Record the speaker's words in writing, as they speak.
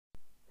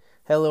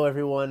Hello,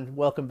 everyone.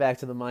 Welcome back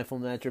to the Mindful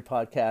Manager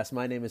Podcast.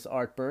 My name is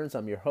Art Burns.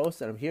 I'm your host,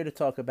 and I'm here to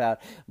talk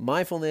about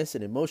mindfulness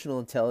and emotional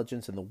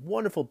intelligence and the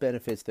wonderful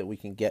benefits that we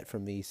can get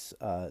from these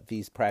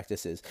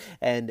practices.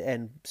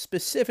 And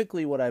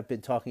specifically, what I've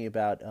been talking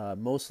about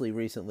mostly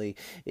recently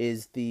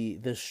is the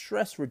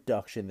stress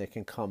reduction that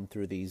can come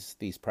through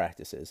these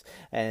practices.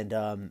 And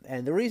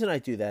the reason I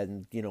do that,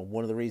 and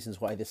one of the reasons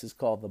why this is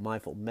called the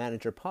Mindful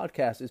Manager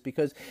Podcast, is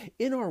because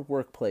in our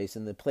workplace,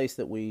 in the place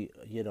that we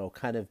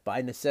kind of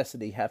by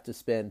necessity have to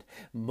spend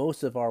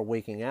most of our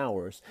waking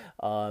hours,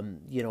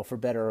 for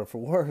better or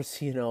for worse,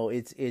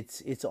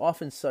 it's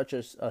often such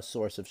a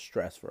source of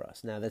stress for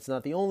us. Now, that's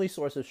not the only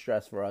source of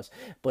stress for us,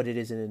 but it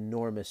is an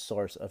enormous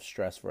source of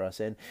stress for us.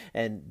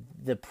 And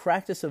the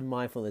practice of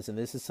mindfulness, and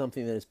this is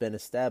something that has been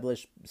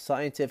established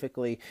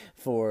scientifically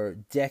for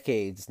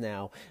decades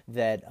now,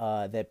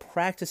 that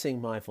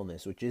practicing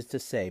mindfulness, which is to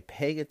say,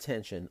 paying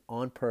attention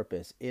on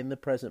purpose in the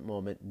present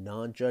moment,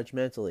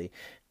 non-judgmentally,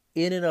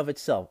 in and of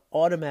itself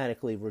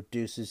automatically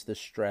reduces the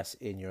stress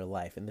in your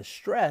life. And the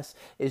stress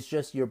is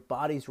just your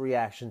body's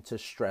reaction to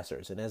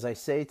stressors. And as I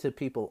say to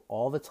people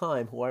all the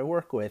time who I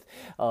work with,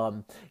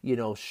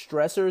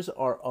 stressors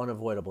are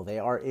unavoidable. They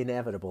are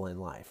inevitable in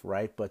life,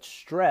 right? But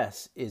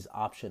stress is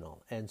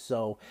optional. And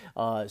so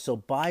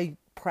by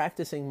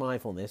practicing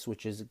mindfulness,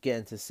 which is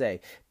again to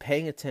say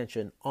paying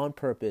attention on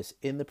purpose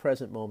in the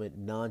present moment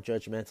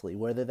non-judgmentally,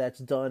 whether that's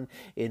done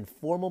in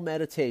formal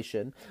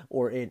meditation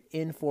or in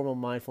informal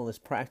mindfulness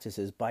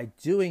practices, by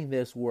doing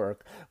this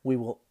work we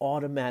will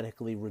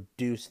automatically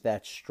reduce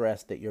that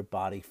stress that your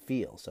body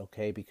feels,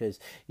 okay? Because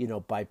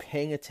by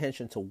paying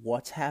attention to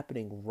what's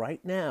happening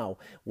right now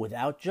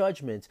without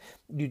judgment,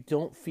 you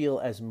don't feel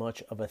as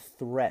much of a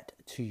threat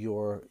to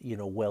your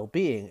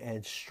well-being.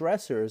 And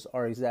stressors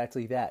are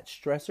exactly that.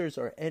 Stressors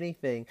are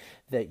anything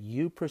that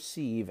you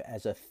perceive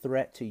as a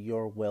threat to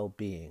your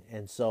well-being.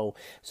 And so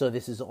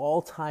this is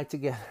all tied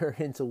together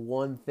into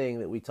one thing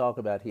that we talk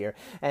about here.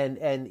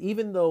 And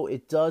even though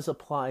it does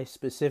apply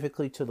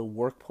specifically to the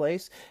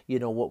workplace,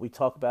 what we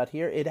talk about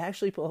here, it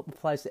actually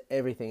applies to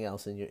everything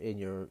else in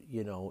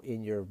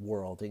your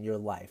world, in your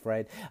life,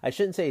 right? I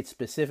shouldn't say it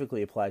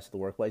specifically applies to the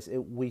workplace.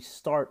 We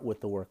start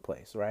with the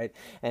workplace, right?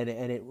 And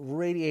it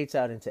radiates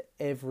out into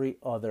every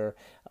other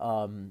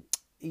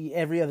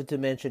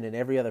dimension and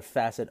every other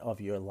facet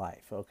of your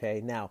life, okay?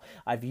 Now,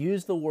 I've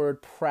used the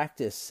word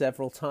practice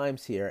several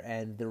times here,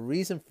 and the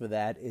reason for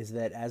that is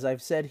that, as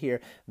I've said here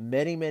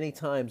many, many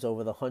times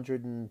over the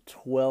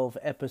 112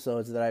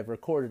 episodes that I've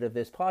recorded of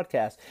this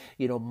podcast,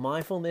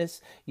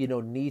 mindfulness,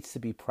 needs to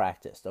be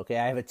practiced, okay?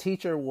 I have a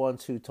teacher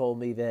once who told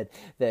me that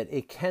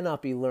it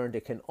cannot be learned,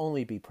 it can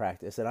only be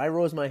practiced. And I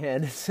rose my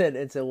hand and said,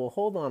 well,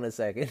 hold on a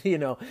second,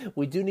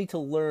 we do need to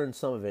learn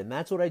some of it. And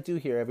that's what I do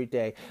here every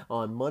day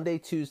on Monday,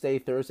 Tuesday,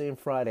 Thursday, and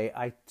Friday.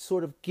 I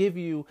sort of give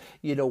you,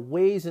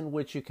 ways in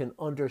which you can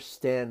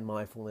understand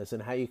mindfulness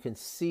and how you can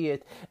see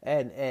it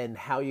and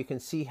how you can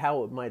see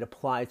how it might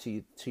apply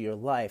to your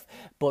life.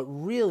 But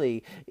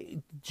really,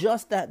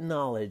 just that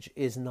knowledge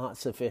is not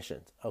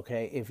sufficient,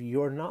 okay? If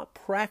you're not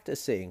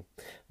practicing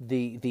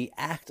the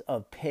act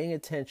of paying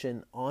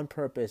attention on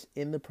purpose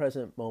in the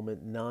present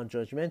moment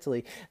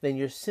non-judgmentally, then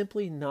you're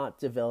simply not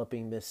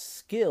developing the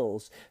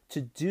skills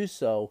to do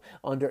so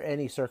under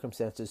any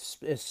circumstances,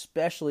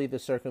 especially the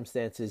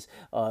circumstances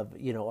of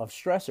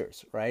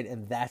stressors, right?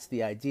 And that's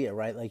the idea,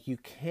 right? Like, you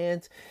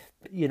can't,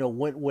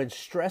 when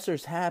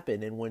stressors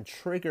happen and when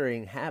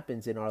triggering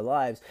happens in our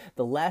lives,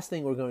 the last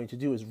thing we're going to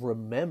do is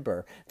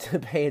remember to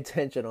pay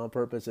attention on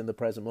purpose in the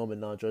present moment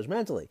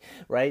non-judgmentally,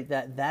 right?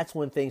 That's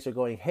when things are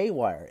going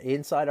haywire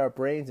inside our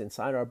brains,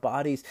 inside our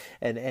bodies,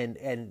 and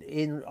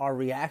in our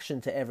reaction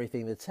to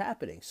everything that's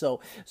happening. So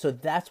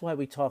that's why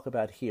we talk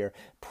about here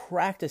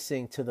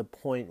practicing to the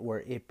point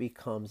where it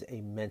becomes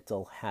a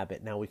mental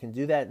habit. Now, we can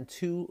do that in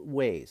two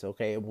ways,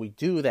 okay? And we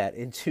do that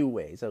in two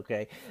ways,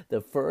 okay? The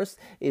first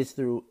is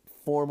through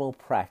formal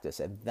practice,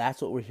 and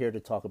that's what we're here to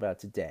talk about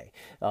today.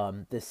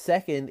 The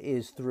second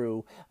is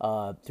through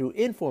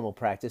informal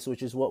practice,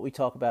 which is what we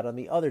talk about on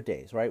the other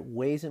days, right?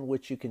 Ways in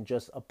which you can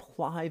just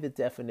apply the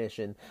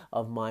definition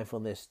of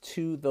mindfulness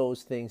to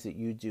those things that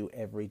you do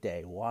every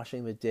day: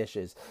 washing the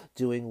dishes,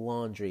 doing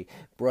laundry,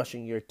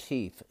 brushing your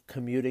teeth,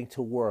 commuting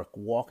to work,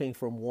 walking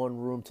from one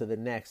room to the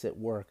next at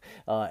work,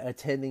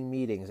 attending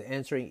meetings,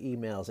 answering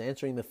emails,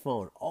 answering the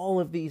phone. All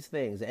of these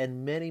things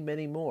and many,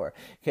 many more.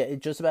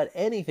 Just about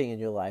anything in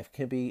your life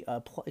can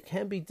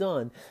be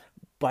done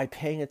by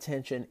paying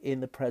attention in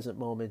the present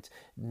moment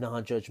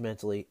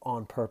non-judgmentally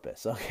on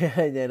purpose,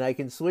 okay? And I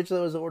can switch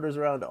those orders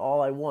around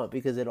all I want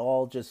because it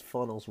all just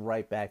funnels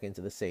right back into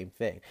the same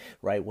thing,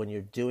 right? When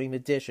you're doing the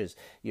dishes,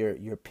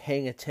 you're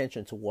paying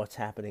attention to what's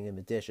happening in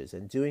the dishes,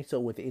 and doing so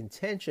with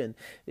intention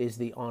is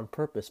the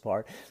on-purpose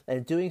part,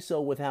 and doing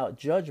so without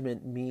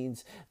judgment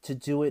means to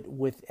do it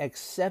with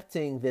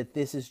accepting that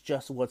this is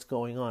just what's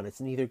going on.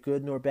 It's neither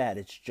good nor bad,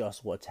 it's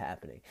just what's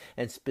happening.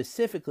 And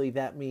specifically,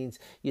 that means,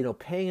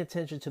 paying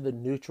attention to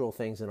the neutral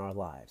things in our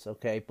lives,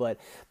 okay? But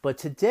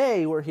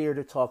today we're here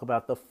to talk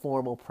about the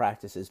formal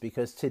practices,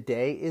 because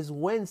today is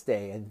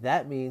Wednesday, and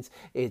that means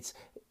it's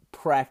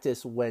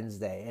Practice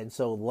Wednesday. And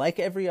so, like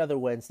every other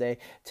Wednesday,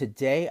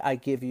 today I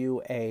give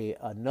you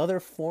another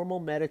formal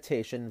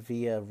meditation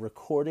via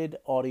recorded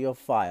audio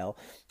file,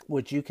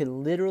 which you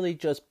can literally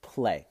just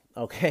play.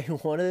 Okay,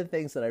 one of the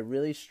things that I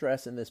really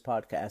stress in this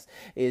podcast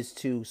is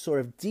to sort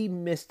of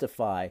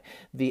demystify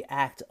the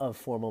act of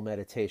formal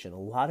meditation. A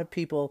lot of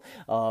people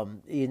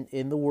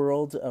in the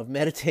world of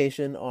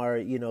meditation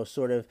are,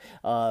 sort of,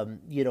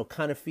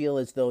 kind of feel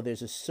as though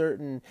there's a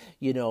certain,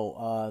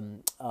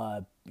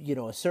 a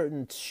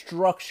certain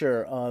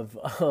structure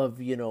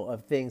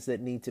of things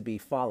that need to be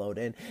followed,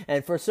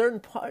 and for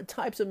certain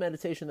types of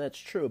meditation that's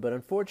true, but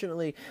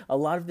unfortunately a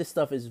lot of this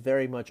stuff is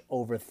very much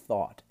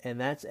overthought, and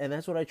that's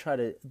what I try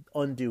to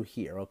undo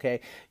here. Okay,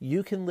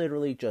 you can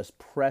literally just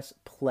press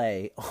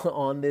play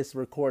on this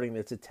recording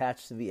that's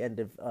attached to the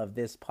end of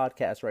this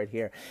podcast right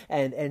here,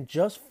 and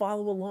just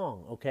follow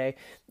along. Okay,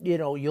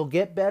 you'll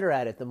get better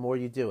at it the more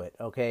you do it.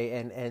 Okay,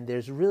 and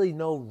there's really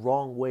no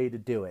wrong way to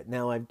do it.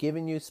 Now, I've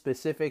given you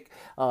specific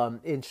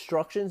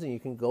instructions, and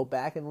you can go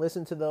back and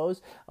listen to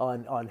those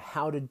on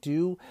how to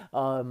do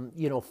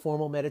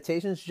formal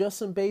meditations. Just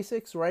some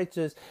basics, right?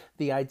 Just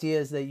the idea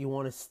is that you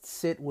want to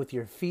sit with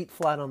your feet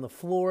flat on the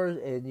floor,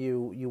 and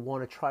you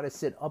want to try to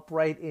sit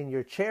upright in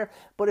your chair.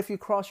 But if you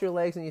cross your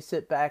legs and you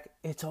sit back,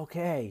 it's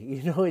okay.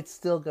 It's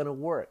still going to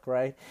work,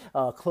 right?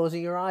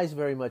 Closing your eyes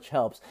very much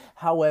helps.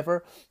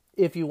 However,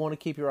 if you want to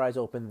keep your eyes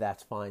open,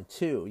 that's fine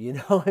too,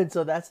 and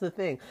so that's the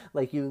thing.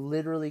 Like, you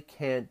literally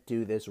can't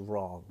do this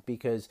wrong,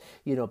 because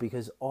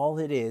all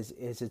it is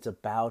it's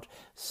about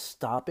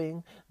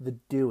stopping the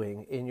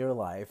doing in your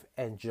life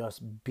and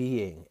just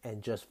being,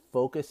 and just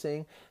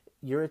focusing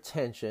your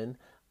attention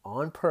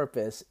on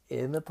purpose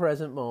in the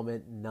present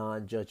moment,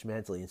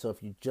 non-judgmentally. And so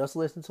if you just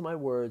listen to my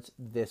words,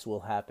 this will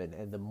happen.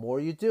 And the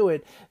more you do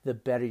it, the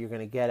better you're going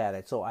to get at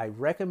it. So I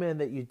recommend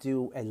that you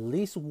do at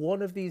least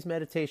one of these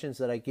meditations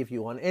that I give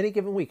you on any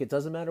given week. It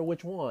doesn't matter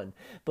which one,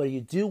 but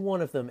you do one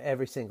of them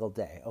every single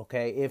day,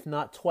 okay? If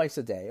not twice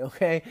a day,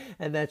 okay?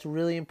 And that's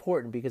really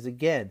important, because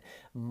again,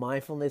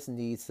 mindfulness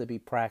needs to be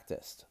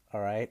practiced, all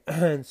right?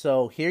 And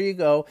so here you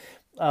go.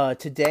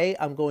 Today,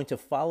 I'm going to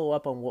follow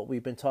up on what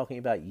we've been talking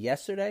about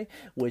yesterday,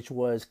 which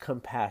was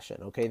compassion.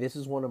 Okay, this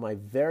is one of my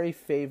very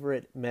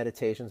favorite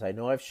meditations. I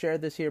know I've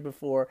shared this here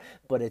before,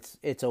 but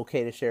it's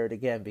okay to share it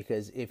again,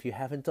 because if you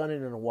haven't done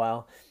it in a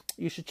while,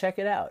 you should check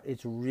it out.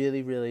 It's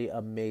really, really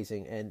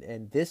amazing.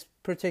 And this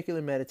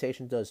particular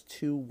meditation does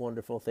two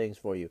wonderful things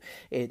for you.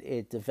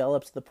 It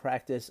develops the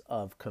practice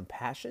of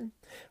compassion,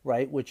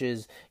 right? Which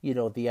is,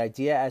 the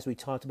idea, as we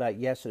talked about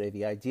yesterday,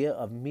 the idea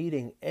of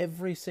meeting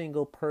every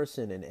single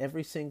person and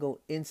every single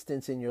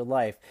instance in your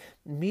life,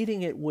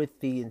 meeting it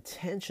with the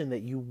intention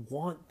that you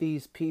want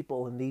these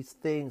people and these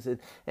things and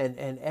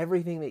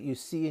everything that you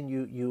see and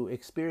you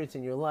experience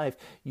in your life,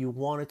 you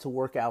want it to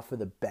work out for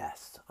the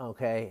best,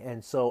 okay?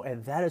 And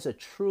that is a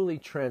truly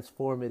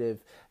transformative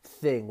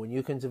thing when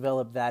you can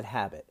develop that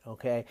habit,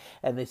 okay?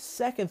 And the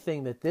second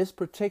thing that this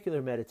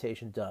particular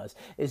meditation does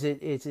is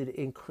it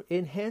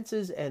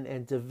enhances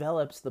and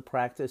develops the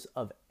practice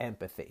of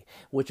empathy,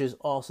 which is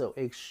also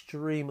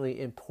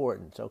extremely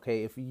important,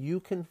 okay? If you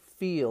can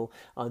feel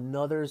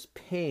another's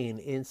pain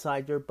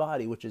inside your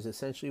body, which is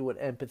essentially what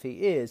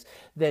empathy is,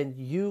 then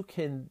you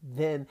can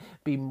then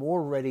be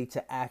more ready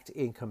to act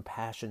in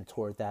compassion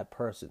toward that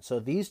person. So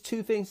these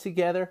two things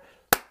together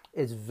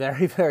is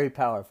very, very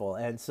powerful.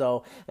 And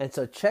so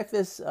check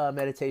this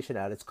meditation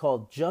out. It's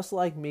called Just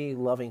Like Me,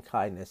 Loving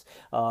Kindness.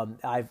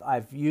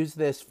 I've used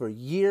this for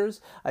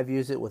years. I've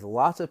used it with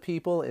lots of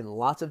people in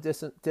lots of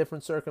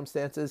different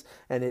circumstances,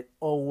 and it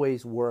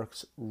always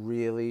works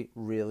really,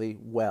 really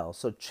well.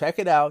 So check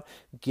it out.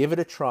 Give it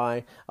a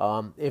try.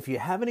 If you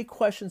have any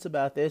questions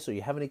about this, or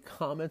you have any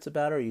comments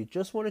about it, or you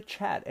just want to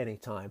chat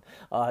anytime,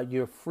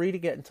 you're free to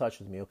get in touch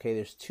with me, okay?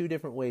 There's two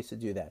different ways to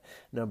do that.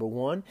 Number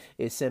one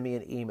is send me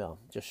an email,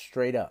 just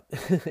straight up,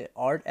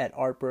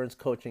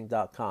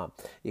 art@artburnscoaching.com.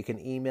 You can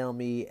email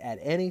me at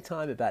any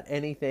time about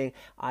anything.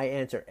 I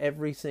answer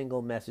every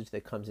single message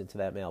that comes into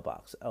that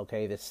mailbox,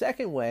 okay? The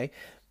second way,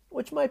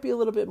 which might be a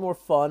little bit more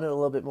fun and a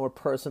little bit more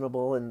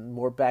personable and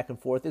more back and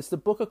forth, is to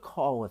book a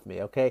call with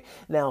me, okay?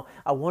 Now,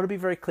 I want to be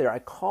very clear. I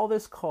call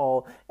this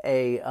call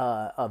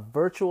a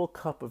virtual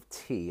cup of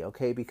tea,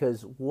 okay?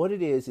 Because what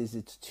it is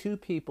it's two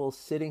people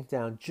sitting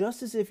down,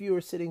 just as if you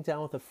were sitting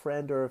down with a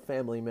friend or a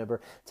family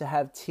member to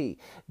have tea.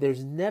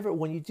 There's never,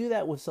 when you do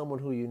that with someone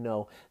who you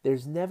know,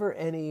 there's never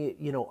any,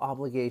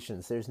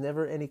 obligations. There's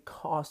never any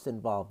cost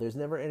involved. There's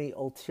never any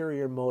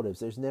ulterior motives.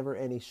 There's never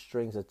any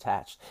strings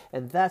attached.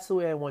 And that's the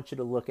way I want you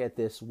to look at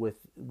this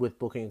with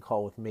booking a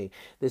call with me.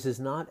 This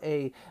is not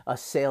a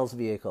sales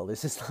vehicle.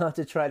 This is not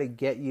to try to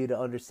get you to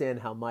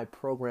understand how my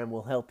program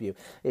will help you.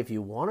 If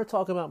you want to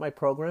talk about my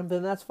program,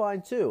 then that's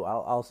fine too.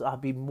 I'll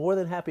be more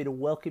than happy to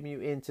welcome you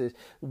into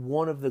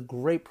one of the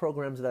great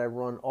programs that I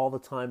run all the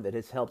time that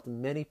has helped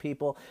many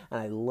people, and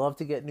I love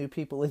to get new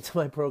people into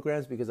my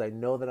programs because I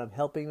know that I'm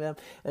helping them.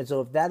 And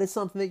so if that is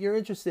something that you're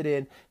interested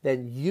in,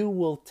 then you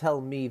will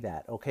tell me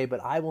that, okay?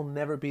 But I will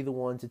never be the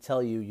one to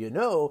tell you,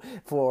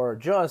 for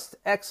just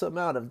X X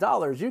amount of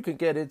dollars, you can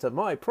get into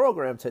my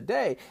program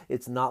today.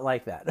 It's not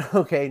like that.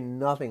 Okay,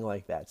 nothing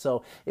like that.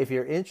 So if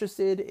you're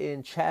interested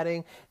in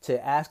chatting,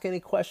 to ask any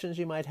questions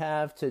you might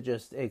have, to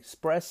just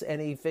express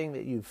anything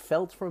that you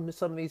felt from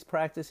some of these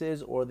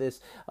practices, or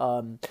this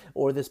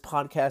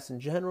podcast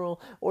in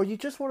general, or you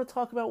just want to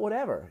talk about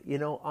whatever,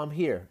 I'm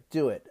here.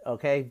 Do it.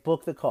 Okay,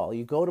 book the call.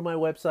 You go to my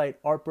website,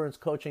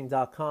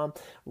 artburnscoaching.com.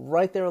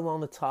 Right there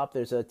along the top,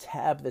 there's a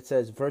tab that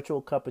says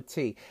Virtual Cup of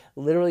Tea.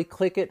 Literally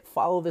click it,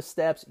 follow the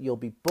steps. You'll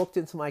be booked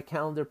into my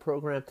calendar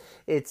program.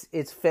 It's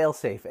fail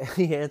safe.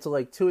 You answer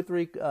like 2 or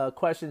 3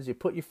 questions. You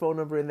put your phone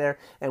number in there,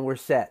 and we're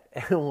set.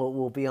 And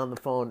we'll be on the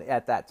phone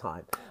at that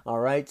time. All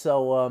right.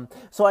 So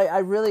I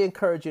really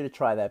encourage you to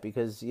try that,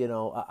 because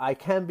I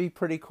can be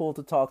pretty cool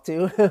to talk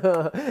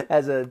to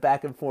as a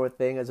back and forth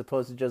thing, as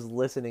opposed to just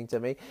listening to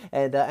me.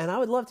 And I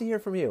would love to hear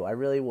from you. I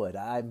really would.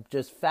 I'm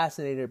just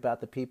fascinated about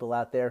the people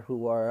out there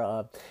who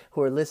are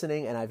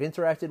listening, and I've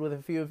interacted with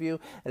a few of you,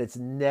 and it's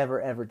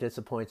never ever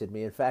disappointed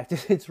me. In fact,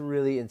 it's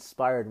really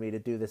inspired me to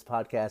do this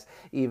podcast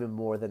even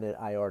more than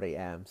I already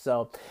am.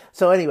 So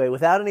anyway,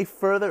 without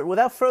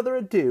further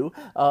ado,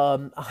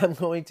 I'm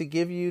going to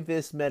give you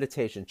this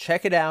meditation.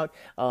 Check it out.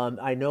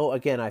 I know,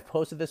 again, I've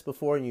posted this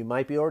before, and you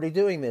might be already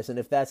doing this, and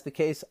if that's the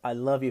case, I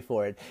love you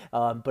for it.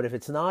 But if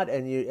it's not,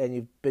 and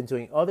you've been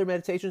doing other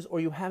meditations, or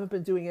you haven't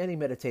been doing any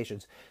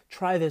meditations,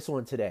 try this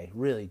one today.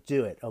 Really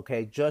do it.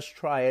 Okay, just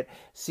try it.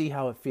 See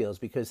how it feels,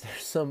 because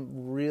there's some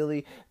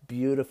really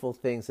beautiful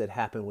things that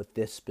happen with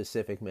this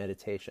specific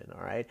meditation.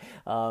 All right.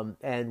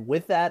 And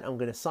with that, I'm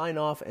going to sign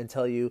off and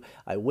tell you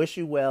I wish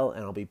you well,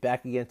 and I'll be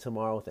back again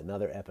tomorrow with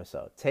another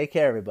episode. Take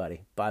care,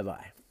 everybody.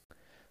 Bye-bye.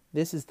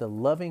 This is the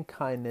Loving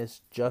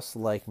Kindness Just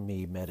Like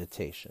Me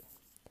meditation.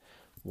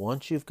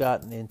 Once you've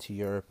gotten into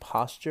your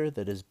posture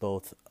that is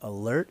both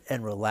alert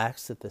and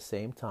relaxed at the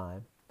same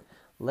time,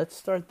 let's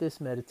start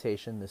this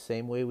meditation the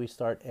same way we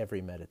start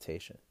every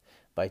meditation,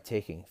 by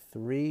taking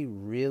 3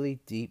 really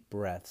deep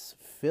breaths,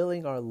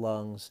 filling our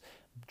lungs,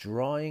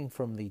 drawing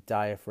from the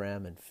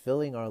diaphragm and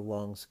filling our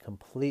lungs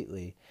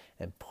completely,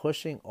 and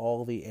pushing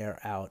all the air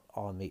out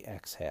on the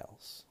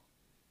exhales.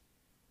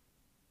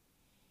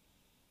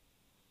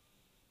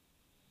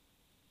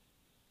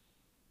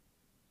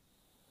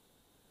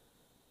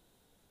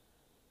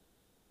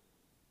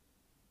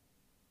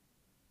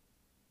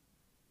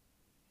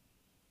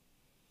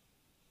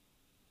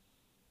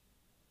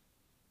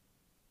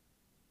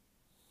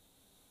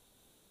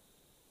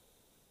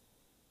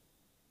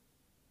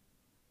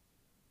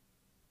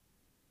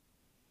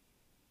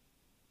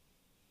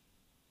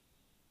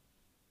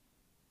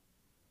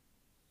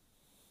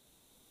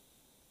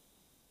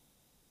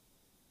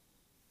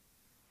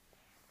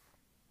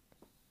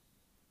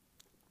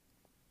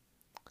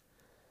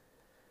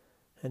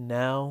 And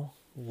now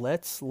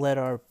let's let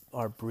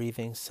our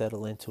breathing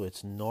settle into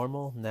its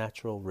normal,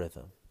 natural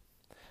rhythm.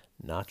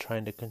 Not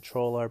trying to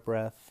control our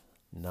breath,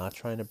 not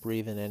trying to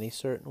breathe in any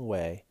certain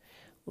way.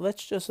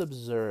 Let's just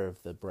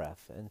observe the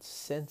breath and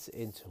sense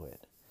into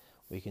it.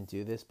 We can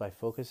do this by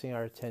focusing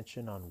our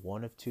attention on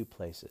one of 2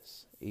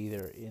 places,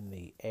 either in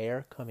the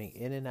air coming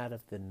in and out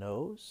of the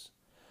nose,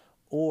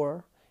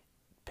 or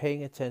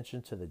paying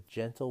attention to the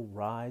gentle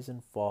rise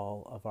and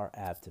fall of our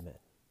abdomen.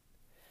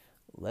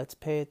 Let's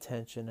pay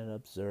attention and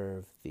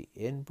observe the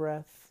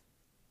in-breath,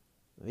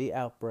 the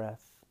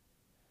out-breath,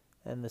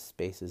 and the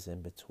spaces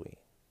in between.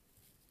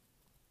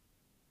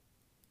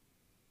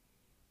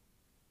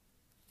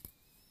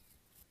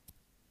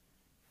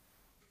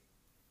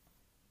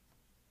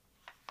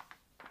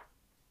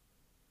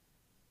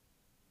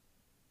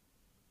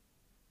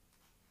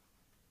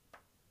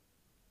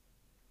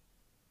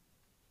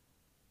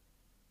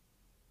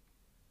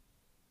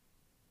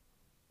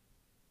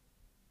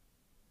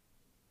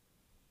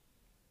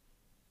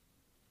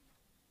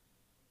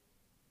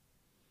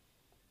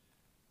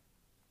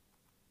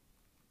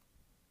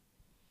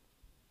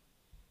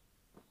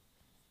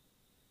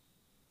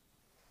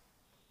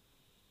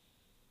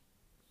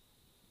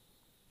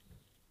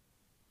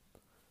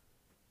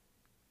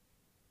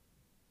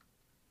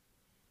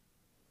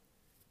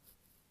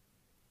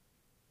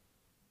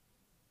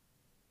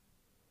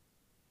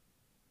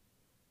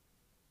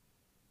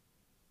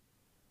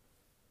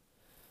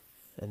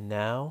 And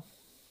now,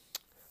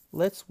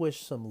 let's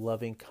wish some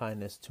loving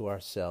kindness to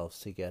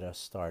ourselves to get us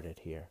started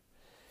here.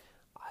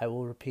 I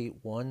will repeat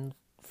one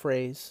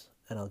phrase,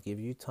 and I'll give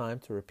you time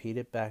to repeat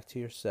it back to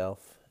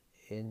yourself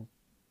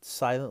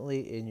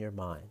silently in your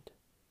mind.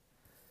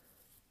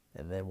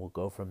 And then we'll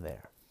go from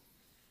there.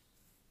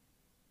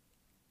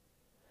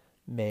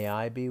 May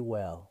I be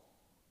well.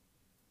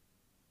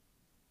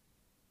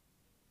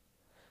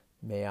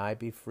 May I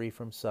be free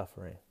from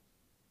suffering.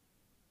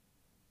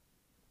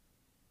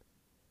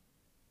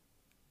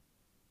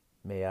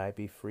 May I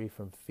be free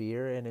from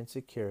fear and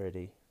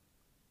insecurity.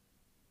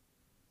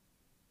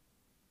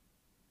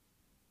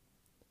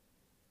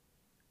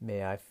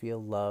 May I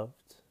feel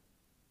loved.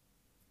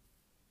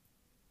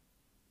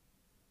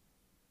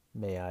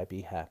 May I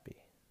be happy.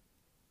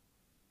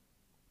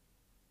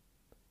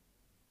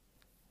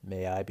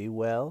 May I be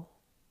well.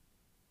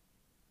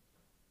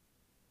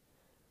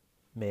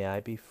 May I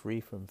be free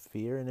from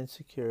fear and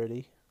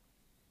insecurity.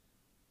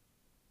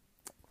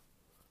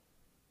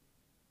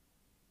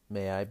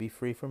 May I be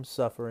free from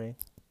suffering.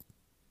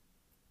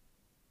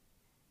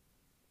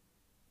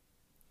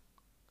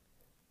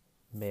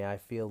 May I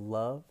feel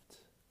loved.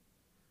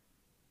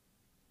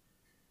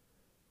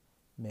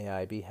 May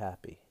I be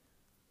happy.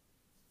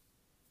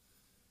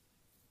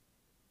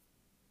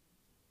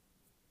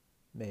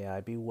 May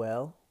I be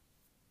well.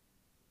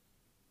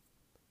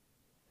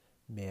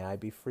 May I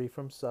be free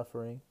from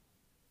suffering.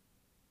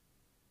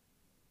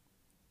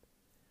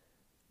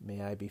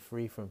 May I be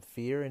free from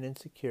fear and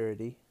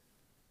insecurity.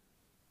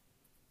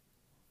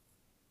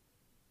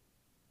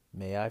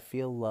 May I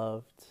feel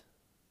loved.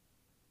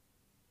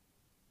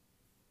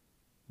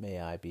 May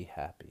I be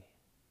happy.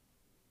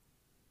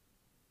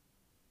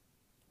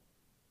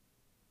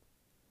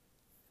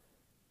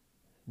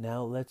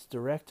 Now let's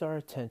direct our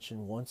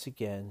attention once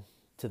again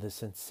to the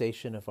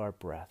sensation of our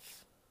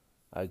breath.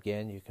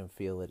 Again, you can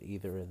feel it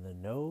either in the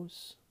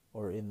nose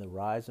or in the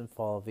rise and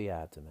fall of the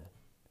abdomen.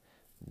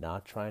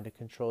 Not trying to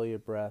control your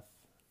breath,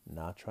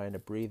 not trying to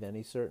breathe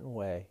any certain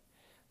way,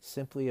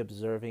 simply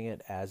observing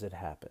it as it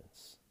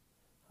happens.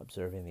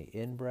 Observing the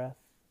in-breath,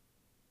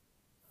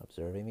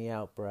 observing the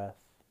out-breath,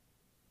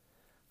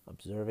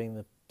 observing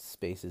the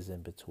spaces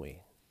in between.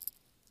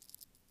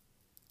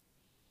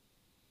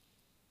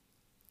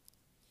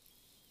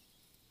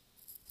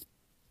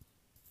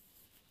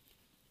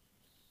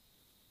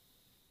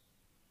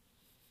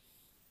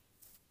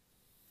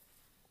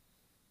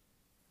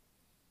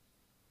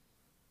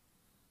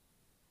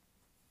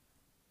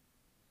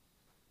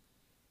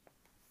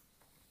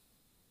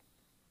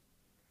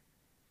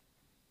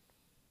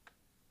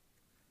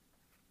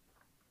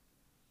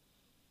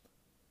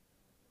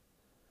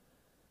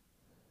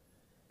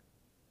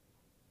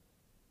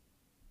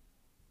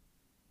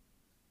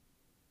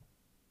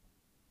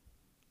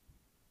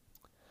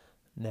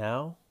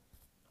 Now,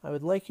 I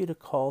would like you to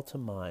call to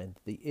mind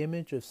the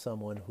image of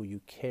someone who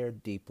you care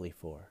deeply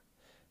for.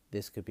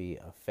 This could be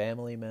a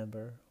family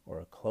member or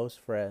a close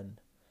friend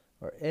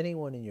or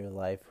anyone in your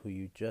life who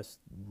you just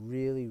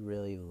really,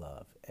 really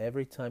love.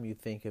 Every time you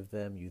think of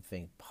them, you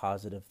think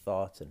positive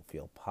thoughts and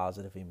feel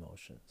positive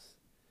emotions.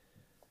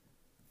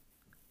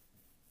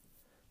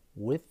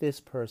 With this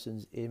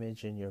person's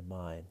image in your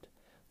mind,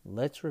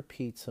 let's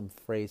repeat some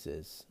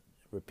phrases.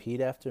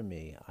 Repeat after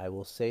me. I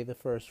will say the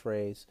first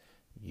phrase.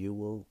 You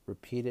will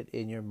repeat it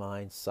in your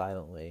mind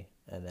silently,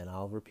 and then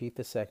I'll repeat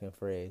the second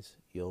phrase.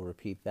 You'll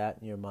repeat that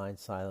in your mind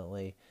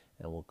silently,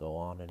 and we'll go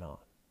on and on.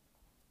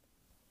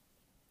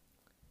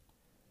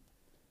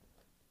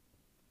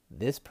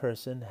 This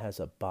person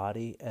has a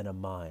body and a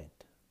mind,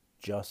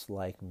 just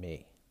like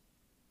me.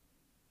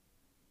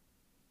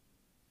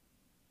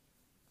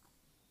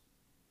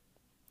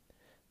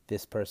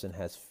 This person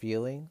has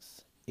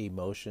feelings,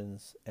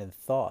 emotions, and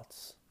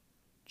thoughts,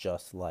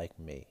 just like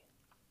me.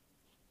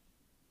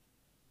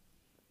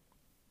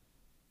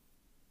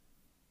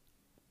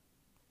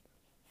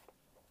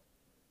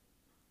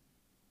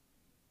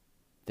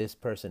 This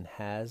person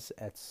has,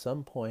 at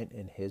some point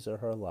in his or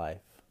her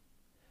life,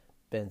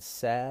 been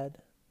sad,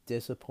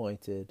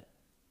 disappointed,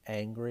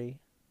 angry,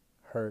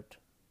 hurt,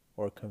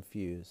 or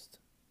confused,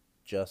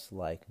 just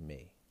like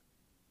me.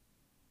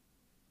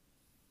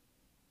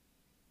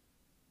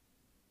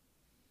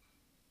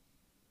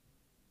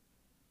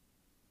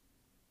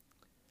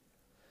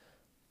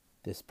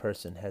 This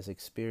person has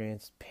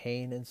experienced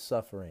pain and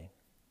suffering,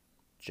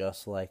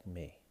 just like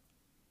me.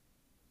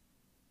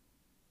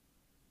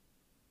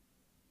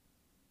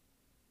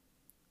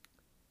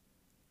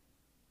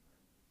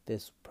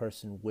 This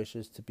person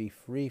wishes to be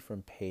free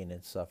from pain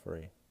and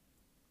suffering,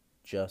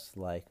 just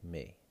like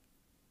me.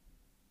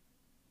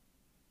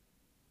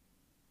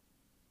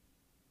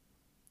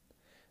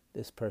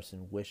 This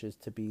person wishes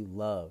to be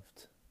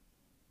loved,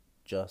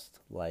 just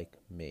like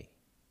me.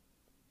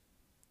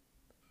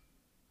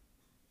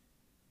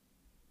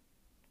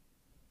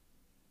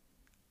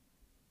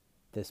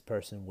 This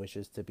person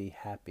wishes to be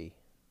happy,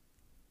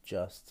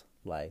 just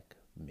like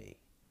me.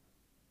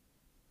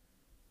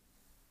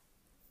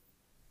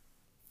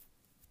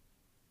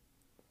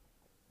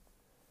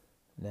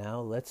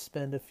 Now let's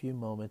spend a few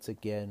moments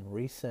again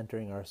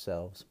recentering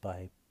ourselves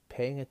by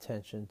paying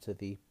attention to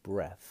the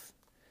breath.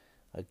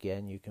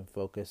 Again, you can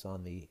focus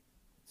on the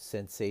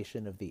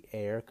sensation of the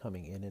air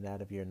coming in and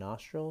out of your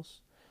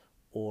nostrils,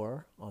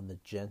 or on the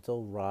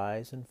gentle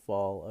rise and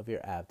fall of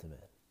your abdomen.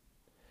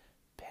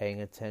 Paying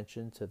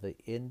attention to the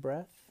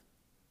in-breath,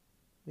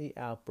 the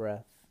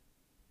out-breath,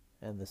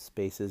 and the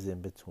spaces in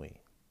between.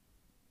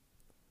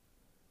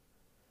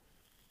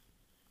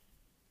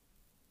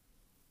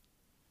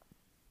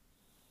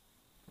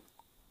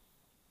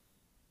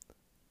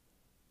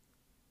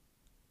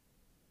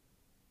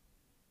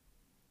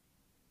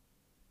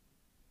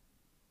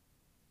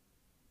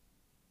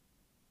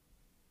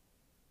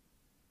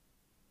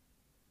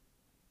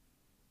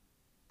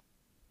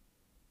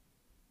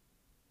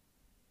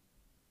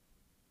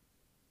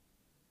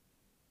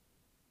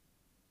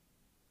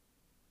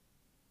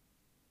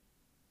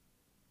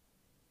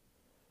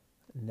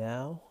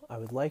 Now, I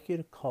would like you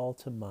to call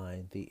to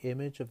mind the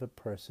image of a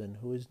person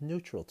who is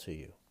neutral to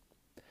you.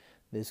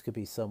 This could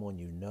be someone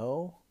you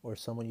know or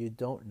someone you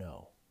don't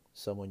know.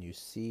 Someone you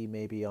see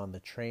maybe on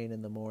the train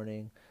in the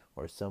morning,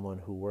 or someone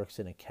who works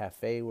in a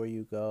cafe where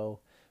you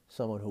go,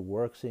 someone who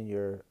works in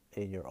your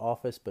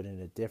office but in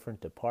a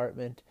different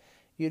department.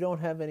 You don't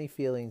have any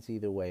feelings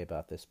either way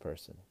about this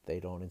person. They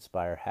don't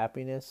inspire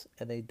happiness,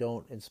 and they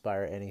don't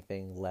inspire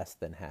anything less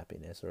than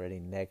happiness or any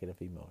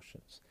negative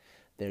emotions.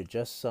 They're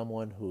just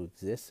someone who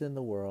exists in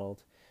the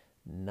world,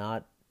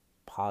 not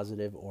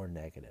positive or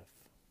negative.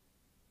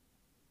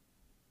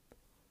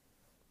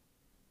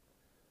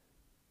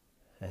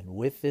 And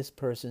with this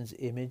person's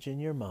image in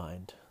your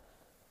mind,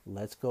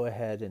 let's go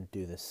ahead and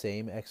do the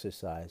same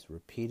exercise,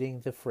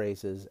 repeating the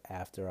phrases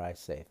after I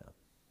say them.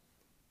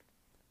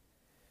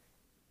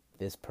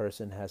 This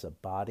person has a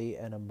body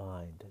and a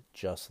mind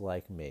just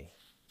like me.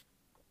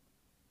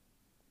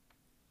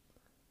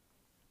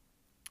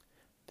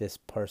 This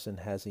person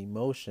has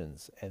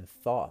emotions and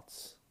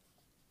thoughts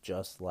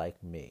just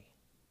like me.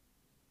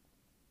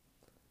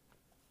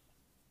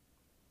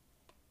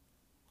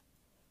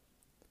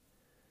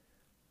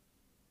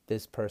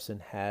 This person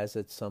has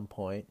at some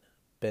point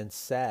been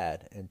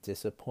sad and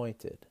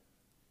disappointed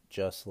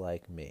just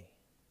like me.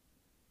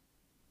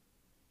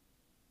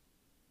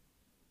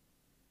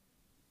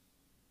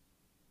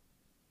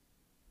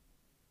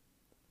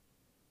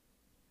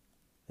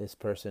 This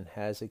person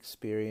has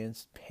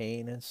experienced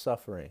pain and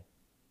suffering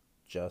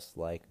just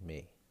like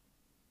me.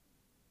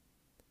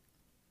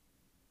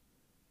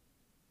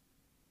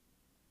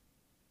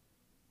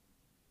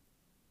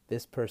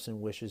 This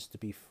person wishes to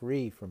be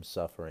free from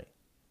suffering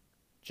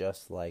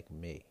just like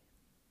me.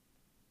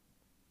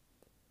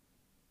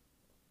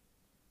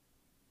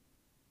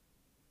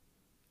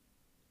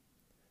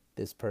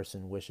 This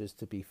person wishes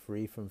to be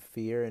free from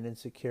fear and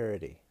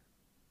insecurity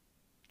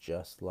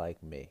just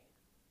like me.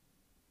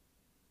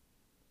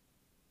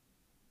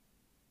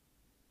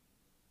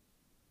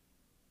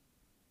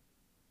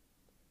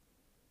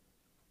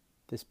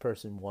 This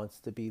person wants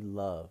to be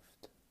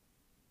loved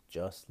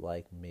just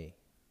like me.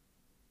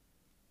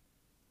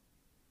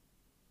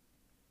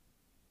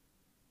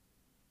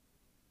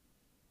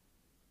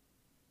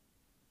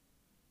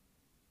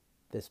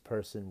 This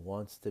person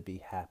wants to be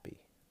happy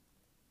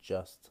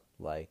just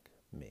like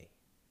me.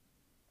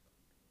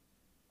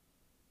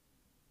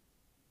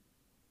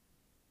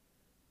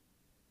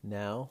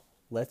 Now,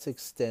 let's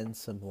extend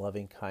some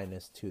loving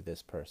kindness to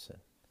this person.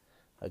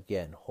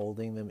 Again,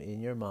 holding them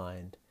in your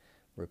mind,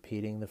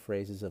 repeating the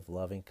phrases of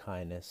loving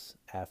kindness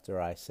after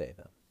I say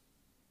them.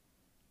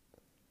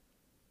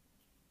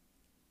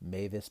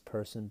 May this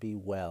person be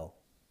well.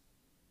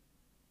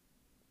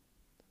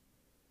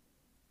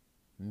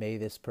 May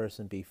this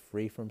person be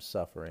free from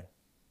suffering.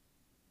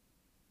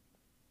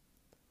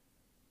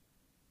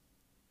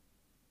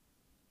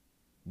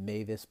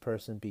 May this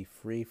person be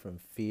free from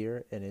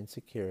fear and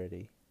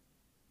insecurity.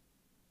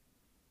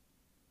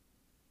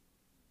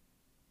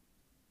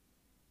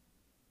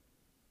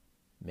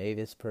 May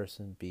this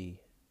person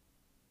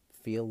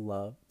feel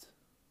loved.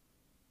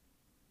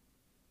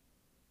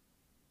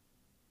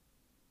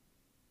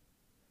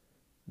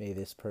 May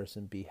this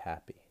person be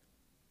happy.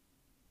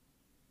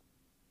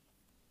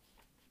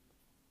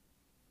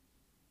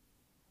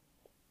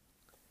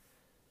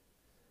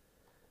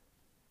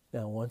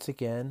 Now, once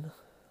again,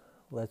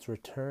 let's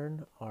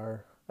return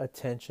our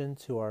attention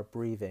to our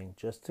breathing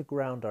just to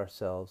ground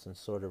ourselves and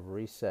sort of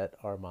reset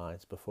our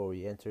minds before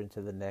we enter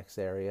into the next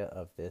area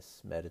of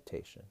this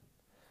meditation.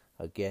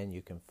 Again,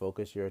 you can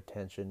focus your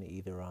attention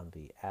either on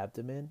the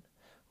abdomen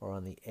or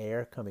on the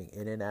air coming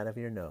in and out of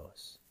your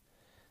nose.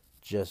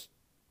 Just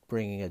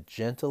bringing a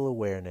gentle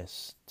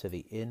awareness to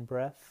the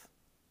in-breath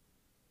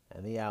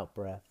and the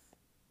out-breath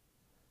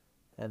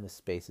and the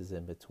spaces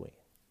in between.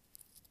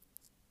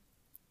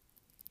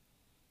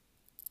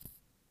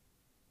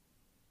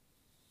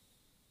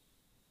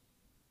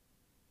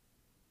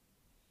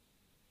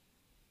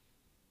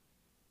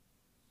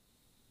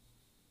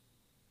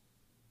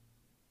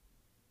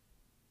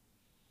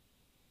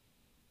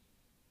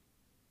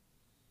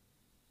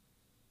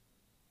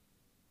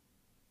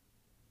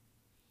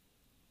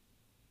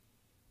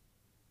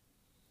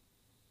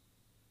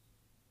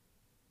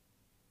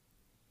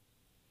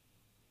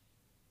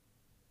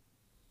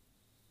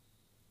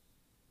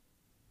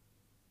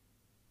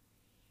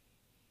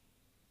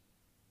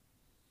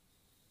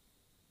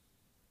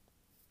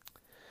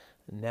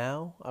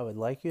 Now, I would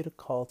like you to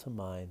call to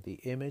mind the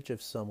image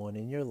of someone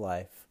in your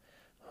life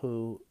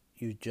who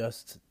you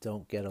just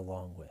don't get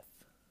along with.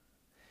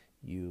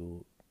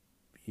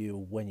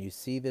 When you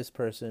see this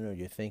person or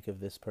you think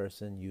of this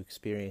person, you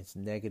experience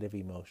negative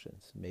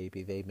emotions.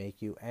 Maybe they make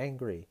you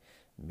angry.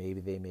 Maybe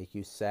they make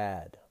you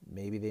sad.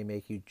 Maybe they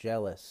make you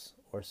jealous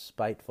or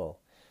spiteful.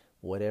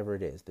 Whatever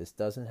it is. This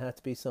doesn't have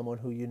to be someone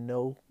who you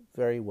know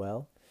very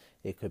well.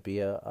 It could be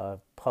a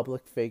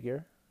public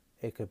figure.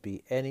 It could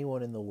be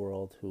anyone in the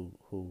world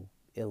who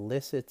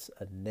elicits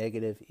a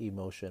negative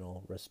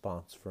emotional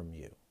response from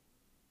you.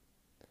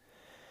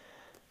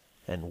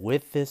 And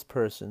with this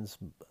person's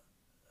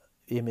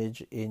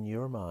image in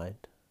your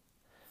mind,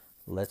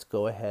 let's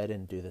go ahead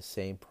and do the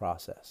same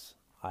process.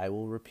 I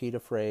will repeat a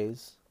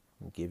phrase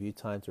and give you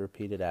time to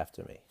repeat it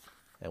after me,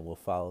 and we'll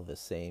follow the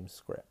same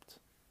script.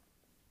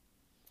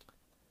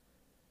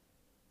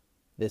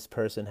 This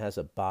person has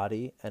a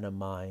body and a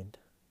mind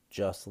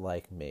just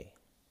like me.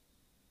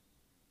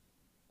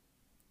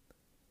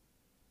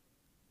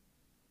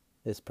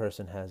 This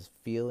person has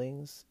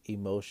feelings,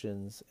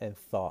 emotions, and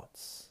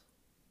thoughts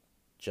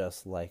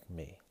just like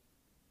me.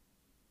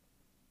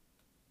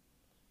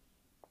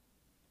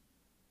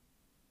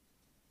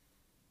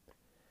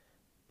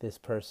 This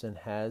person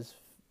has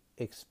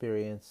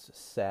experienced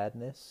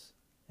sadness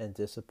and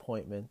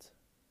disappointment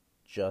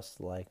just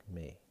like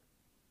me.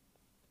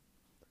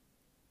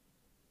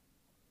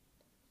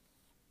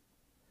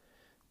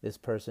 This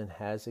person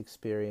has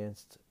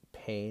experienced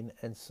pain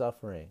and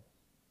suffering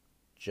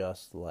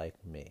just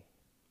like me.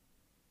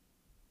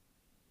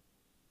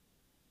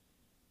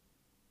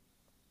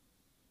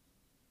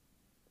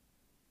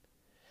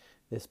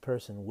 This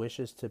person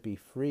wishes to be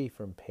free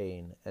from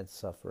pain and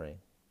suffering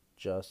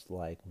just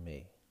like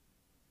me.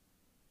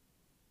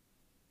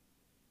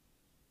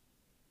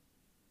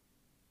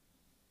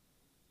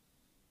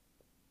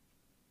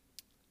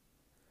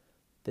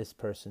 This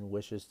person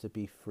wishes to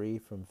be free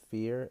from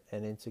fear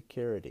and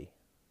insecurity,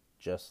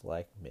 just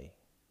like me.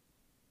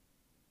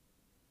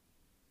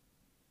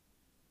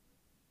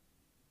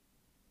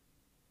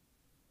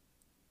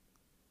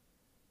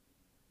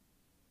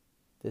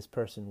 This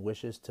person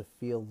wishes to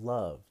feel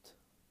loved,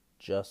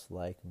 just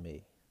like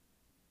me.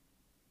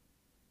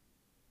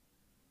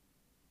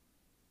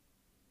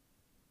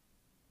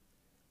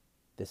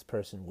 This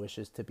person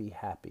wishes to be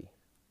happy,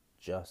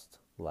 just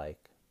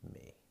like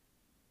me.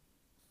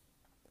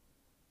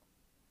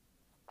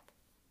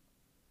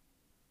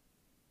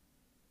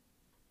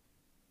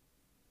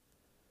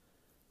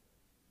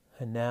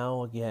 And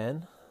now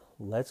again,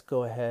 let's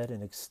go ahead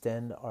and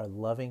extend our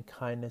loving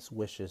kindness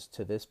wishes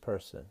to this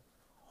person.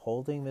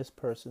 Holding this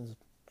person's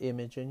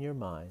image in your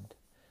mind,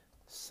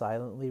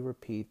 silently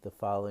repeat the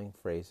following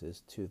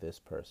phrases to this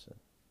person.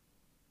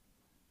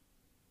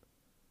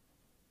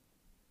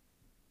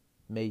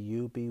 May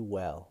you be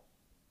well.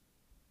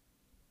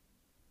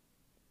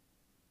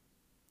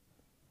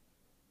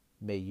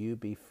 May you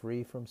be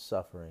free from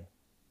suffering.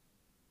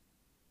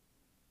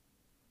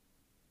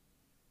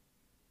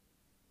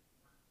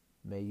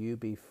 May you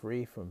be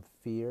free from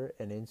fear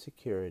and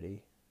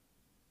insecurity.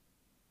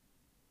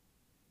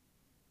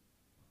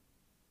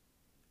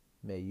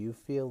 May you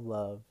feel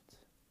loved.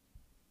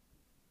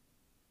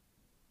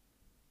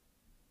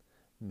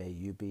 May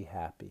you be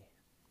happy.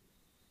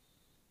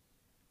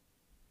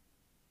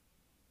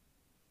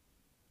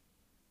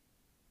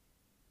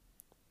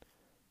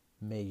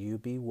 May you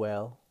be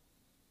well.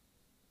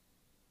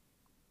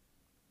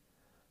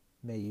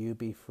 May you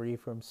be free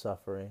from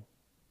suffering.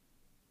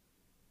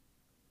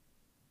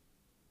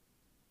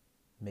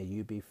 May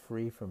you be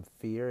free from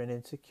fear and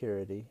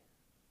insecurity.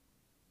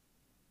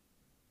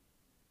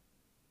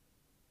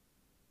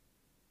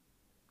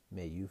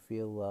 May you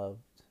feel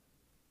loved.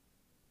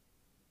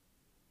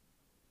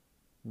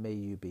 May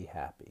you be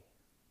happy.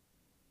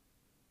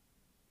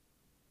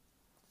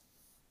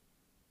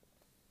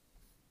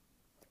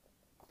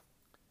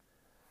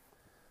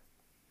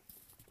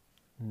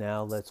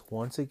 Now let's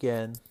once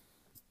again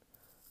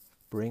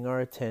bring our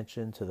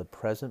attention to the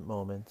present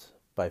moment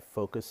by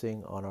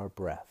focusing on our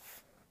breath.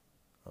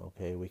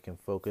 Okay, we can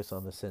focus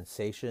on the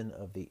sensation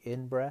of the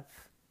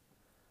in-breath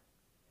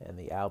and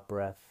the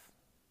out-breath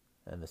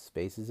and the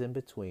spaces in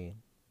between.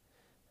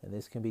 And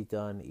this can be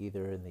done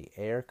either in the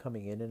air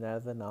coming in and out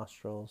of the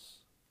nostrils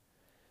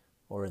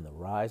or in the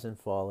rise and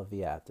fall of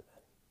the abdomen.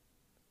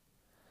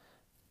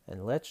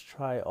 And let's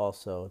try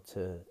also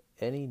to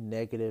any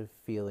negative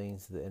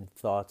feelings and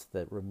thoughts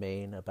that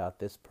remain about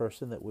this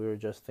person that we were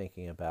just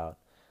thinking about,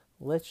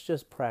 let's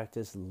just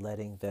practice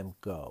letting them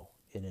go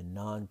in a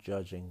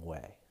non-judging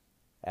way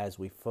as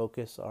we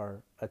focus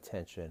our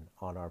attention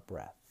on our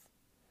breath,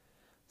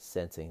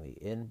 sensing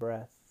the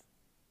in-breath,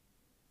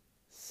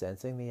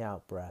 sensing the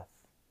out-breath,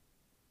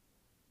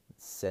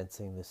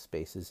 sensing the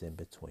spaces in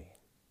between.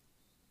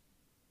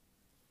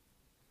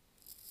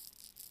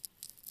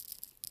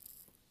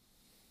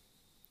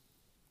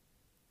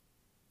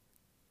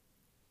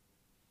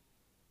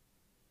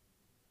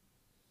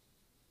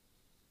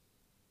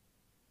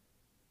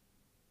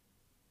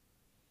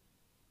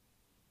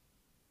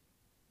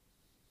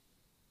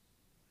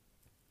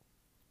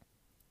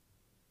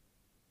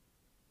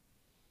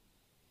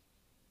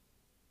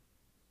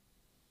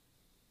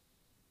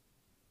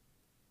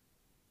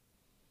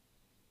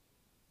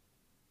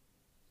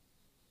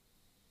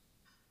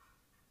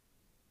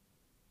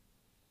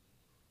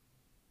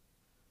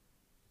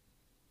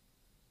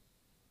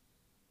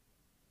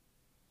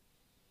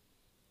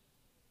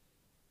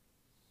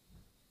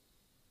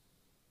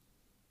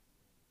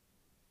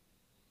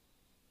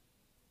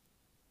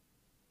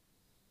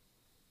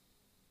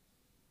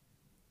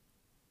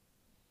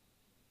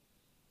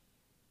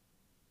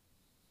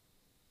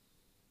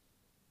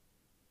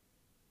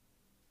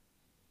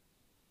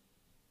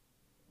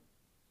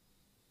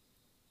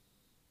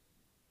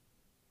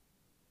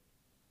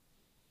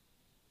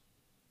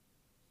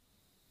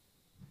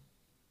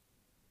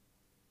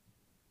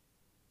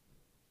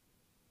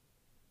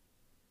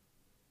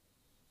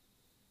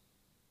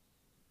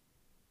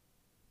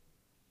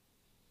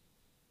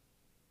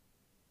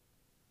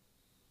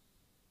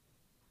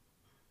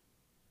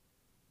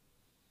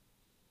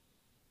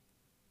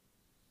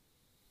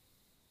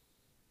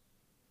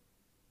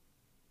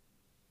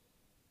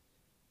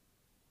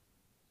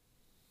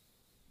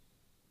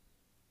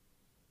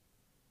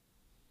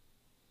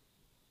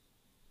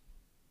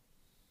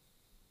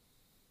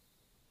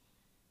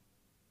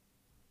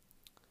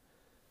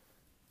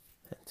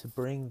 to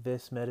bring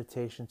this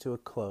meditation to a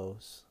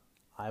close,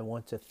 I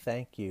want to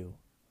thank you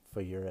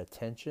for your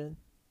attention,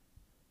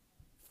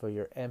 for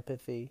your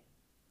empathy,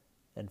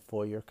 and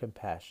for your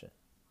compassion.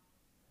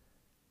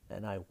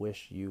 And I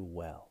wish you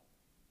well.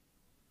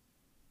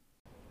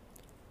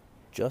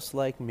 Just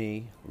Like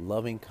Me,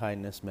 Loving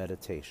Kindness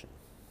Meditation.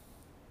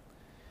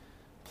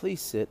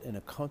 Please sit in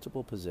a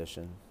comfortable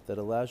position that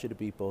allows you to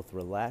be both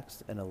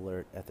relaxed and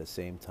alert at the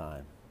same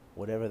time,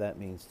 whatever that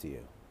means to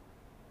you.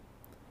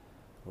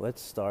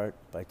 Let's start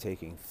by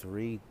taking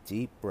 3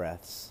 deep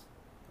breaths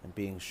and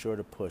being sure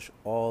to push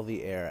all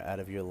the air out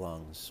of your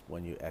lungs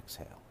when you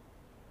exhale.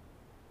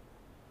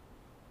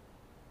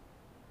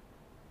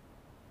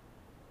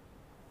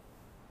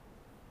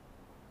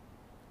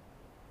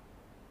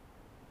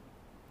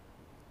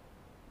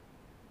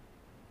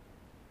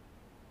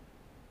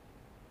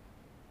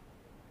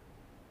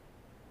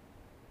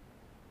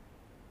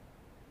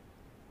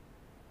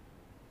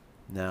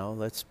 Now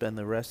let's spend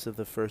the rest of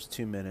the first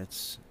 2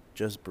 minutes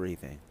just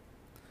breathing.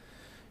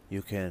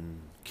 You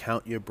can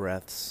count your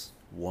breaths,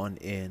 1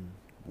 in,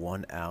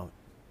 1 out,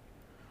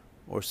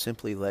 or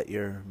simply let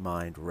your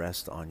mind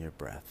rest on your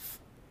breath.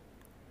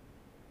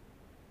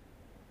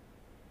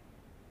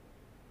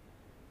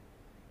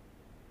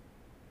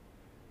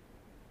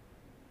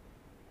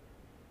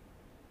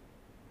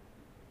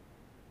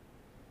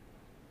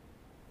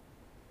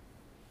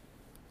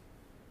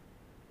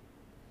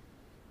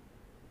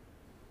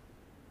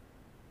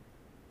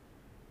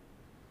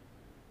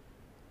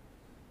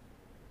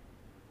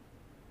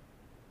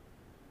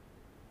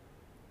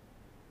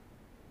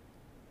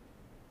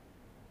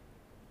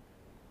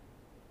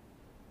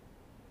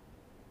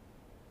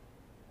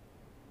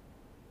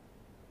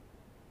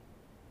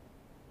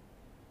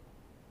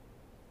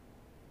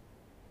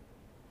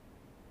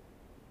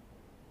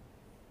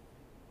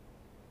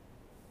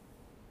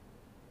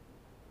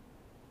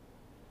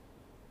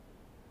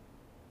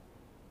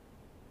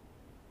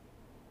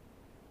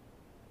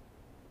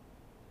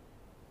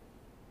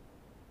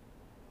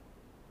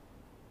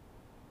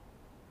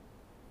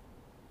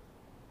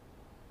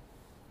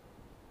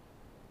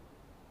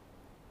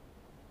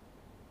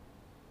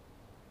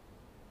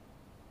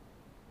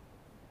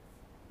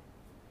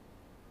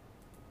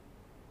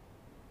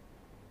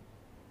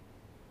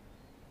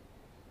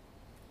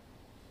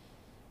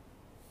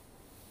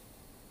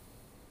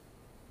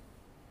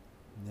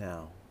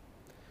 Now,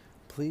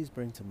 please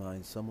bring to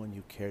mind someone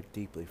you care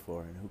deeply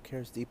for and who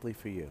cares deeply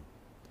for you.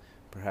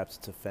 Perhaps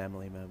it's a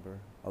family member,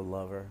 a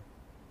lover,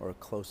 or a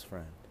close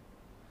friend.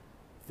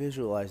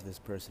 Visualize this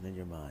person in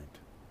your mind.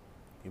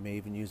 You may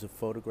even use a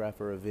photograph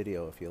or a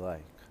video if you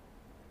like.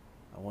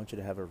 I want you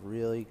to have a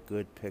really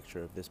good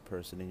picture of this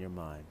person in your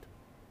mind.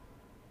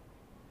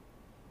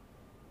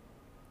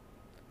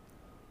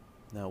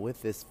 Now,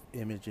 with this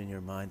image in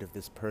your mind of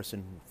this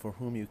person for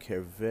whom you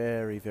care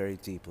very, very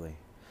deeply,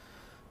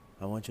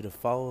 I want you to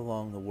follow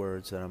along the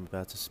words that I'm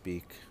about to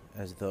speak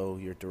as though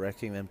you're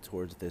directing them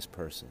towards this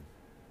person.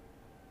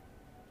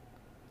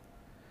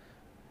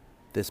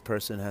 This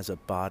person has a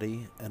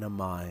body and a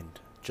mind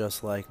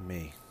just like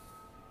me.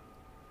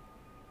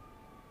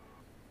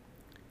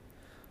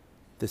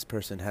 This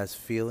person has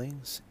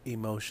feelings,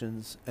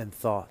 emotions, and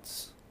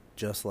thoughts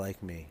just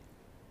like me.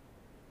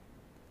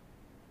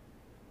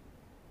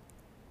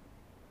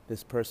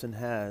 This person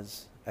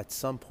has, at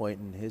some point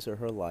in his or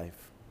her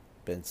life,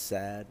 been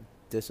sad,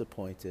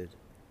 disappointed,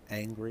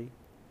 angry,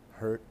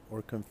 hurt,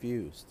 or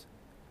confused,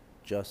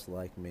 just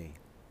like me.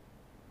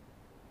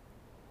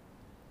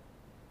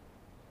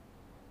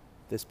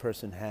 This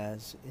person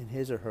has, in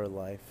his or her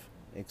life,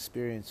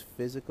 experienced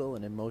physical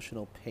and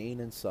emotional pain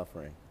and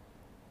suffering,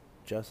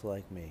 just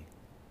like me.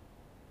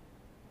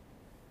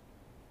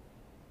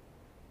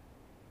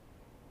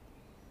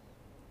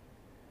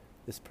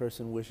 This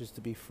person wishes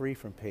to be free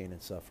from pain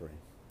and suffering,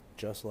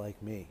 just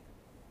like me.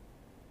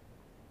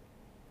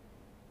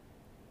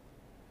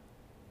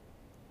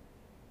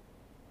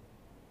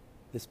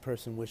 This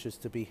person wishes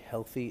to be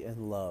healthy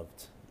and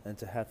loved and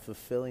to have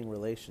fulfilling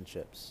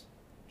relationships,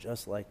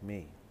 just like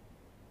me.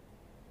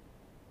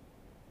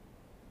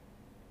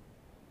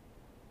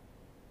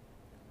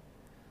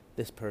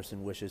 This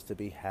person wishes to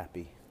be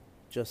happy,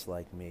 just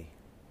like me.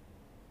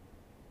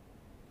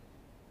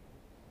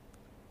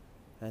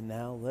 And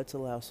now let's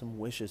allow some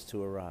wishes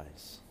to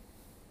arise.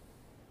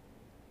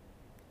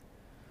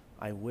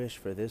 I wish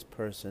for this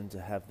person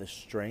to have the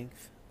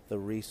strength, the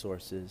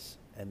resources,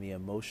 and the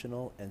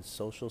emotional and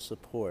social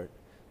support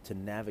to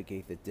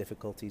navigate the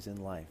difficulties in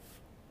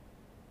life.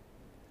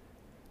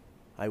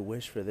 I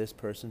wish for this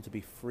person to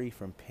be free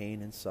from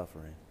pain and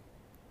suffering.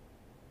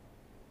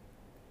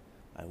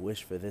 I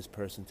wish for this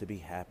person to be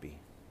happy.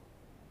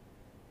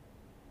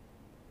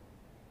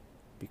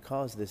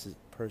 Because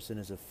person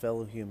is a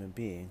fellow human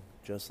being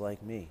just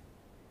like me.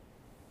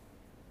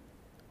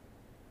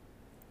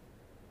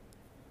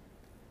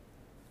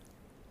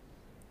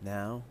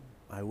 Now,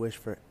 I wish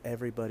for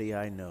everybody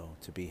I know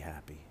to be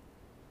happy.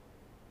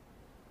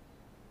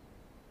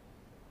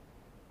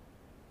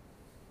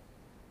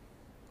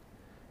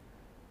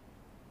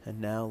 And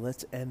now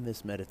let's end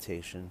this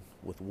meditation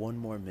with one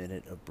more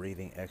minute of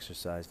breathing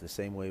exercise the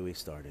same way we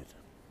started.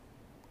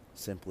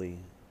 Simply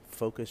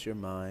focus your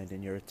mind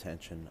and your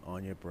attention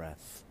on your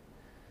breath.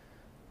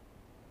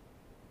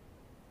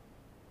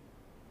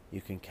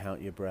 You can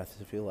count your breaths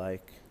if you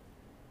like,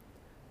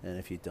 and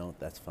if you don't,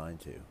 that's fine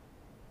too.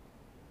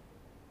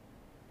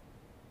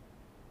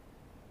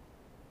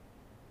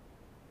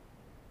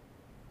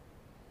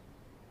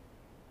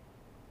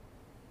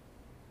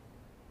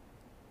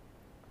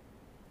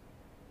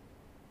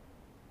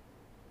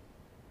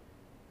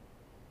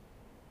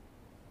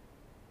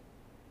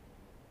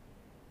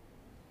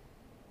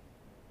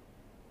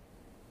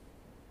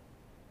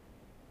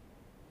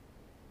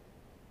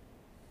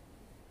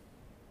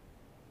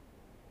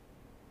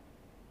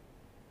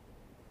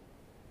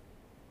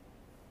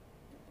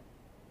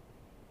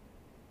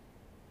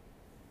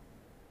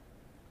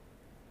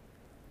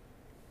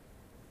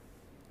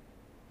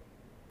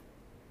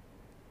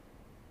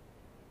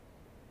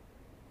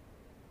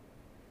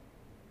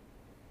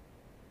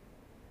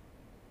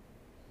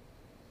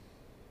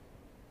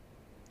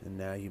 And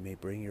now you may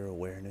bring your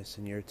awareness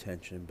and your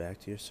attention back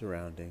to your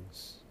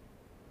surroundings.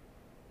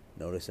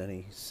 Notice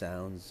any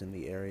sounds in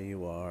the area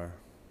you are.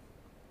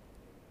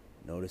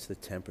 Notice the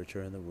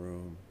temperature in the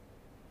room.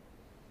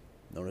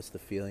 Notice the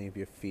feeling of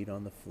your feet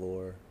on the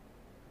floor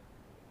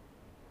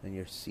and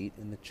your seat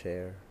in the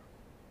chair.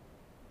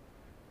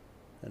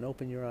 And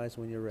open your eyes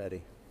when you're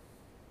ready.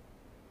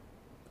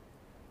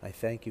 I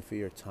thank you for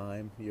your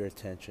time, your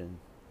attention,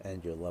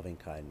 and your loving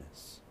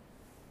kindness.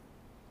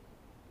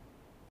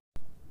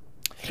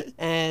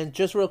 And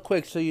just real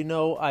quick, so you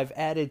know, I've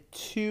added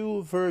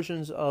 2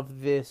 versions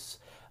of this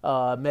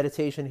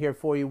meditation here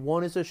for you.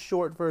 One is a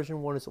short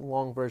version, one is a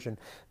long version.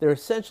 They're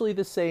essentially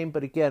the same,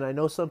 but again, I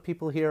know some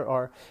people here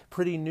are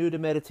pretty new to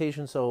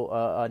meditation, so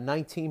a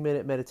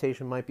 19-minute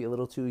meditation might be a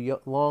little too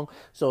long.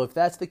 So if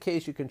that's the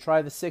case, you can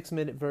try the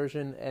 6-minute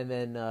version and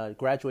then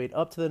graduate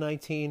up to the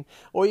 19,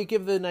 or you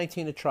give the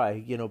 19 a try,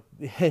 you know,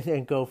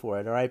 and go for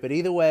it, all right? But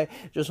either way,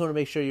 just want to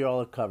make sure you're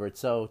all covered.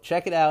 So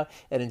check it out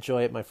and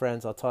enjoy it, my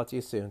friends. I'll talk to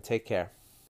you soon. Take care.